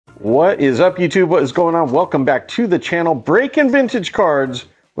What is up, YouTube? What is going on? Welcome back to the channel, Breaking Vintage Cards,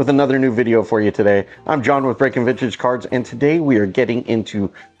 with another new video for you today. I'm John with Breaking Vintage Cards, and today we are getting into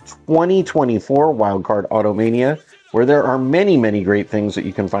 2024 Wildcard Automania, where there are many great things that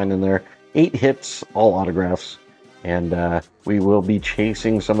you can find in there. 8 hits, all autographs, and we will be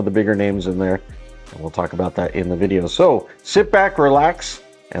chasing some of the bigger names in there, and we'll talk about that in the video. So sit back, relax,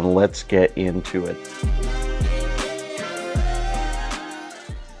 and let's get into it.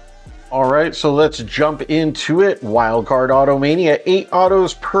 All right, so let's jump into it. Wildcard Automania, 8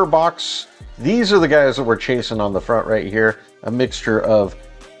 autos per box. These are the guys that we're chasing on the front right here. A mixture of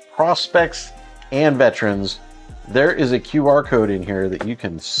prospects and veterans. There is a QR code in here that you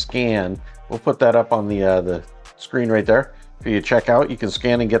can scan. We'll put that up on the screen right there for you to check out. You can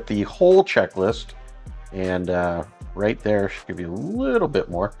scan and get the whole checklist. And right there should give you a little bit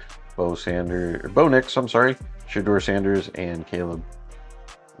more. Bo Nix, I'm sorry. Shedeur Sanders and Caleb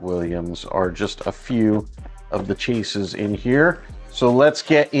Williams are just a few of the chases in here. So let's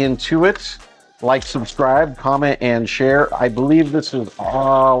get into it. Like, subscribe, comment, and share. I believe this is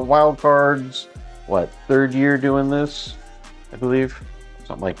Wild Cards, what, 3rd year doing this, I believe?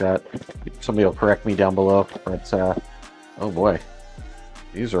 Something like that. Somebody will correct me down below. But, oh boy.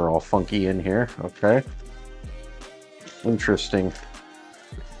 These are all funky in here. Okay. Interesting.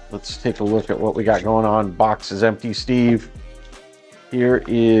 Let's take a look at what we got going on. Box is empty, Steve. Here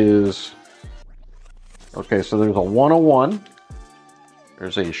is, okay, so there's a 101.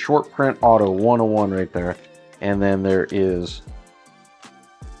 There's a short print auto 101 right there. And then there is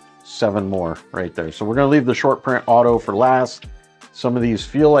 7 more right there. So we're going to leave the short print auto for last. Some of these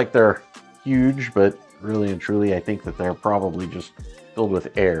feel like they're huge, but really and truly, I think that they're probably just filled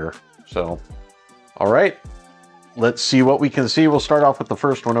with air. So, all right, let's see what we can see. We'll start off with the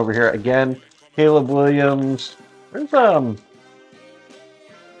first one over here. Again, Caleb Williams. There's,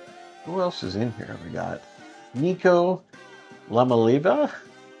 who else is in here? We got Nico Lamaleva.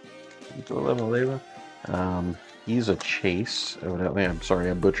 He's a chase, evidently. I'm sorry,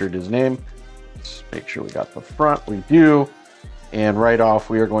 I butchered his name. Let's make sure we got the front. We do. And right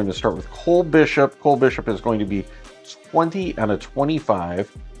off, we are going to start with Cole Bishop. Cole Bishop is going to be 20 out of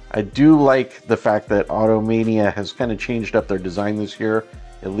 25. I do like the fact that Automania has kind of changed up their design this year,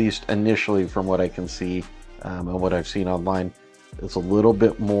 at least initially from what I can see and what I've seen online. It's a little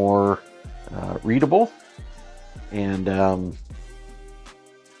bit more readable and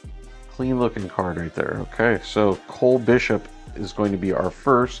clean looking card right there. Okay, so Cole Bishop is going to be our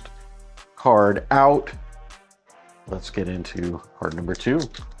first card out. Let's get into card number 2.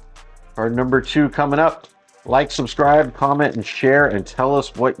 Card number 2 coming up. Like, subscribe, comment, and share, and tell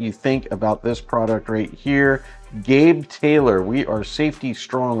us what you think about this product right here. Gabe Taylor. We are safety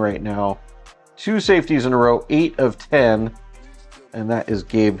strong right now. 2 safeties in a row, 8 of 10. And that is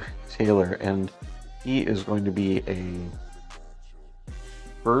Gabe Taylor, and he is going to be a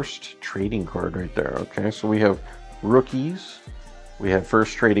first trading card right there. Okay, so we have rookies, we have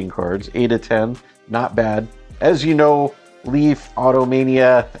first trading cards, 8 of 10, not bad. As you know, Leaf,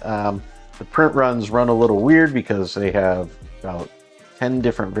 Automania, the print runs run a little weird because they have about 10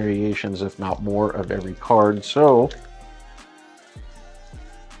 different variations, if not more, of every card. So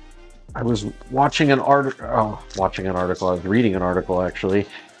I was watching an article, I was reading an article actually,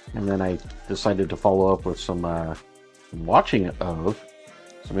 and then I decided to follow up with some watching of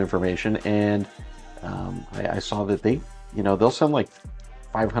some information, and I saw that they'll send like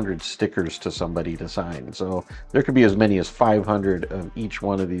 500 stickers to somebody to sign. So there could be as many as 500 of each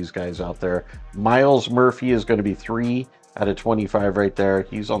one of these guys out there. Miles Murphy is going to be 3 out of 25 right there.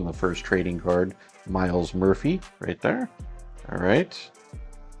 He's on the first trading card. Miles Murphy right there. All right.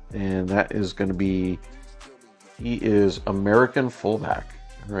 And that is going to be, he is American fullback,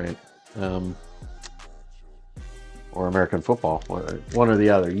 right? Or American football, one or the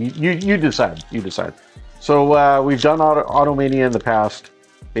other. You decide. You decide. So we've done Automania in the past,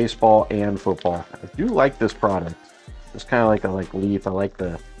 baseball and football. I do like this product. It's kind of like I like Leaf. I like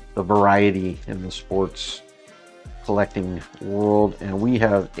the variety in the sports collecting world. And we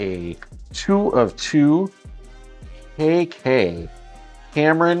have a 2 of 2 KK.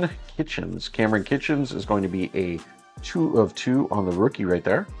 Cameron Kitchens. Cameron Kitchens is going to be a 2 of 2 on the rookie right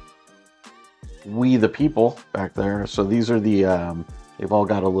there. We the People back there. So these are the, they've all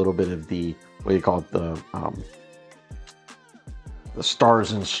got a little bit of the, what do you call it, the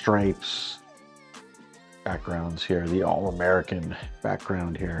Stars and Stripes backgrounds here. The All-American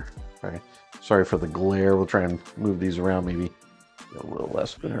background here. Okay. Sorry for the glare. We'll try and move these around maybe a little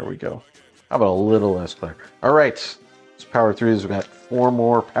less. There we go. How about a little less glare? All right. Let's power through these. We've got 4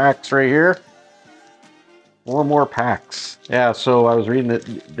 more packs right here. 4 more packs. Yeah, so I was reading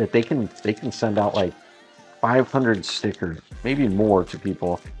that they can send out like 500 stickers, maybe more, to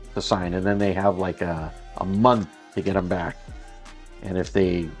people to sign, and then they have like a month to get them back. And if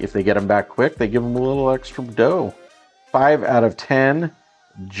they get them back quick, they give them a little extra dough. 5 out of 10.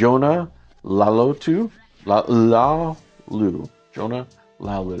 Jonah Lalu. Jonah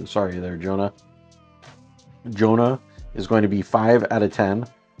Lalu. Sorry there, Jonah. Jonah is going to be 5 out of 10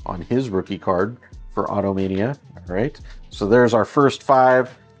 on his rookie card for Automania. All right. So there's our first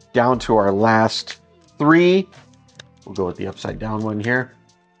 5, down to our last 3. We'll go with the upside down one here.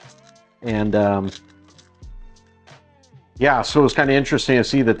 And yeah, so it's kind of interesting to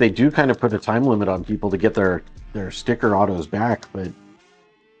see that they do kind of put a time limit on people to get their sticker autos back, but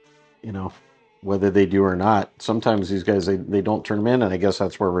you know, whether they do or not, sometimes these guys, they don't turn them in, and I guess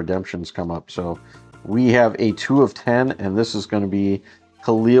that's where redemptions come up. So we have a 2 of 10, and this is going to be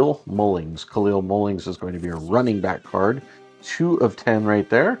Khalil Mullings. Khalil Mullings is going to be a running back card. 2 of 10 right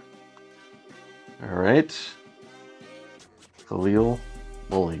there. All right. Khalil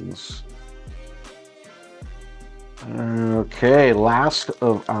Mullings. Okay, last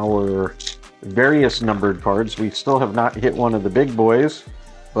of our various numbered cards. We still have not hit one of the big boys,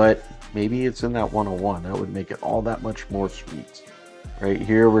 but maybe it's in that 101. That would make it all that much more sweet. Right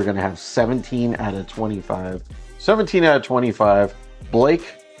here, we're going to have 17 out of 25. 17 out of 25.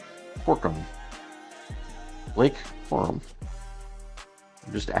 Blake Corkum. Blake Corum.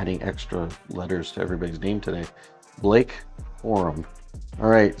 I'm just adding extra letters to everybody's name today. Blake Corum. All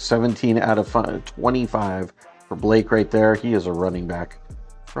right, 17 out of 25 for Blake right there. He is a running back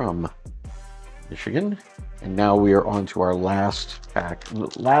from Michigan. And now we are on to our last pack.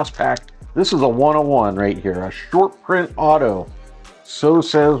 Last pack. This is a 101 right here. A short print auto. So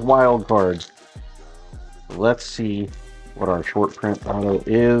says Wild Card. Let's see what our short print auto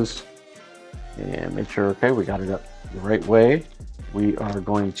is. And make sure, okay, we got it up the right way. We are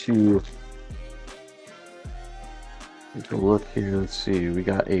going to take a look here. Let's see. We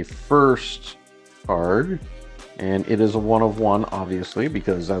got a first card. And it is a 1 of 1, obviously,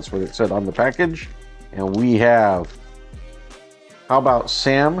 because that's what it said on the package. And we have, how about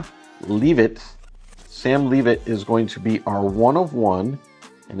Sam Leavitt? Sam Leavitt is going to be our 1 of 1,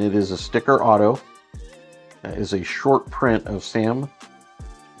 and it is a sticker auto. That is a short print of Sam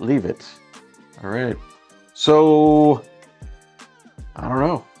Leavitt. All right. So, I don't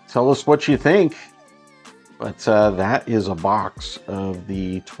know. Tell us what you think. But that is a box of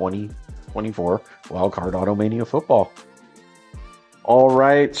the 2024 Wild Card Automania football. All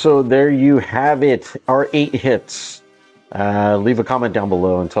right, so there you have it, our 8 hits. Leave a comment down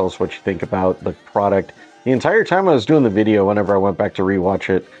below and tell us what you think about the product. The entire time I was doing the video, whenever I went back to rewatch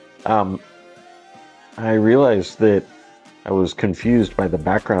it, I realized that I was confused by the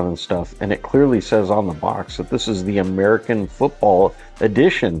background and stuff, and it clearly says on the box that this is the American Football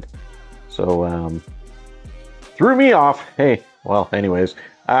Edition. So, threw me off. Hey, well, anyways,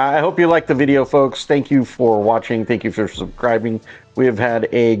 I hope you liked the video, folks. Thank you for watching. Thank you for subscribing. We have had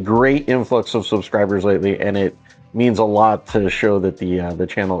a great influx of subscribers lately, and it means a lot to show that the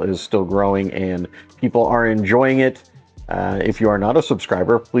channel is still growing and people are enjoying it. If you are not a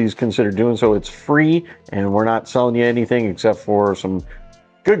subscriber, please consider doing so. It's free, and we're not selling you anything except for some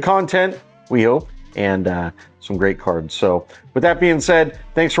good content, we hope, and some great cards. So with that being said,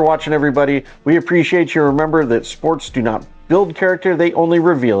 thanks for watching, everybody. We appreciate you. Remember that sports do not build character, they only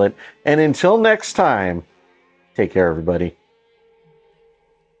reveal it. And until next time, take care, everybody.